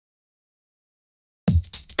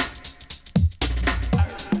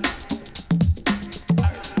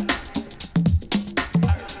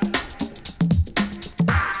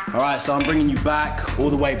All right, so I'm bringing you back,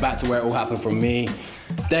 all the way back to where it all happened from me.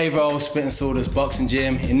 Dave Roll, Spit and Sawdust Boxing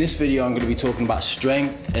Gym. In this video, I'm gonna be talking about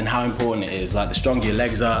strength and how important it is. Like, the stronger your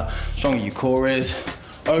legs are, the stronger your core is.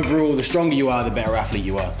 Overall, the stronger you are, the better athlete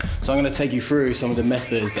you are. So I'm gonna take you through some of the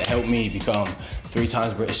methods that helped me become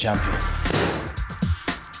 3-time British champion.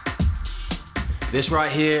 This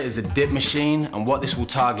right here is a dip machine, and what this will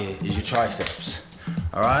target is your triceps,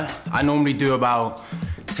 all right? I normally do about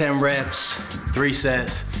 10 reps, 3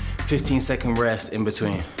 sets, 15-second rest in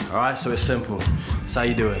between, all right? So it's simple, that's how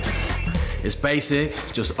you do it. It's basic,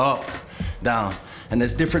 just up, down. And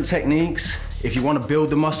there's different techniques. If you wanna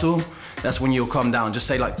build the muscle, that's when you'll come down. Just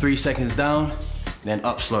say like 3 seconds down, then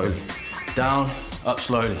up slowly. Down, up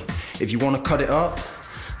slowly. If you wanna cut it up,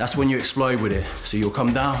 that's when you explode with it. So you'll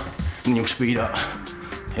come down, and you'll speed up.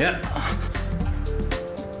 Yeah.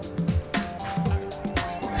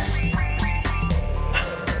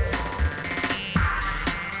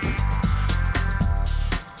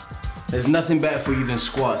 There's nothing better for you than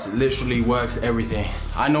squats. It literally works everything.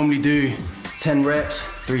 I normally do 10 reps,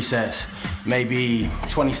 3 sets, maybe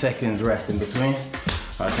 20 seconds rest in between. All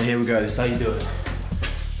right, so here we go, this is how you do it.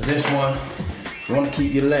 For this one, you wanna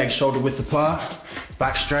keep your legs shoulder width apart,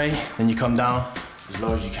 back straight, then you come down as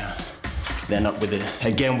low as you can. Then up with it.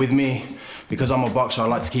 Again, with me, because I'm a boxer, I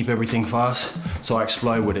like to keep everything fast, so I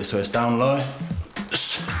explode with it. So it's down low,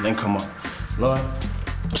 then come up. Low,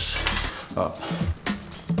 up.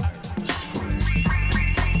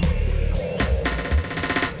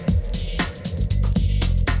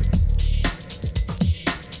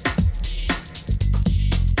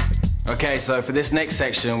 Okay, so for this next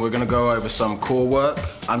section, we're gonna go over some core work.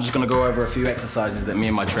 I'm just gonna go over a few exercises that me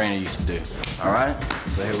and my trainer used to do, all right?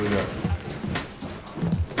 So here we go.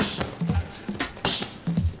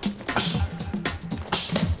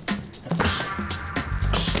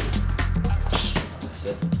 That's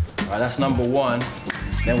it. All right, that's number one.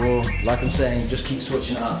 Then we'll, like I'm saying, just keep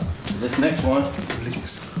switching it up. This next one,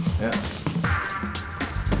 yeah.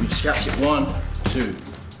 You just catch it 1, 2.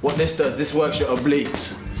 What this does, this works your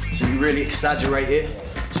obliques. So you really exaggerate it.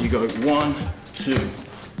 So you go 1, 2,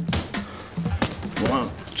 1,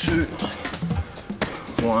 2,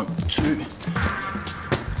 1, 2,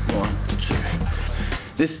 1, 2.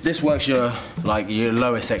 This works your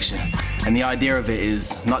lower section, and the idea of it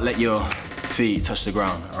is not let your feet touch the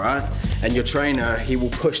ground. All right, and your trainer, he will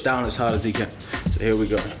push down as hard as he can. So here we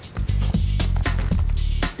go.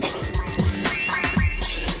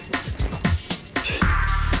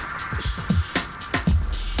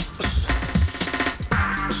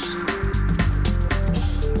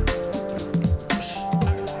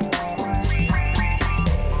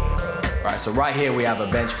 So right here we have a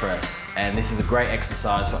bench press, and this is a great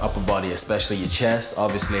exercise for upper body, especially your chest,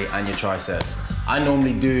 obviously, and your triceps. I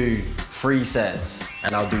normally do 3 sets,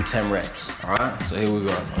 and I'll do 10 reps, all right? So here we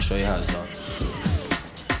go, I'll show you how it's done.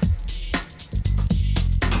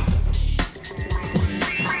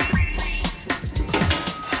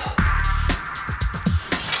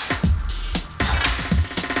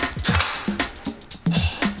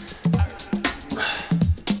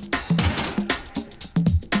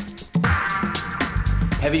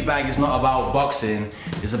 Heavy bag is not about boxing,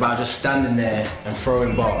 it's about just standing there and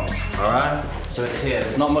throwing bombs, all right? So it's here,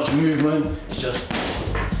 there's not much movement, it's just...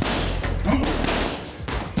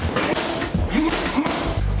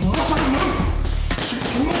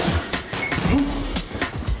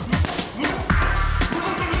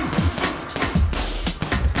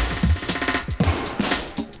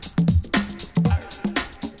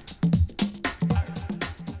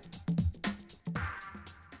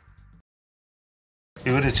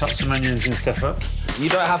 You would have chopped some onions and stuff up? You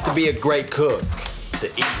don't have to be a great cook to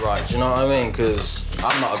eat right, do you know what I mean? Because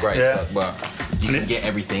I'm not a great cook, but you can get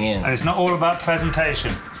everything in. And it's not all about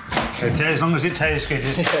presentation. Okay, as long as it tastes good,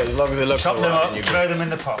 just as long as it looks chop them right, up, throw them in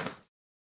the pot.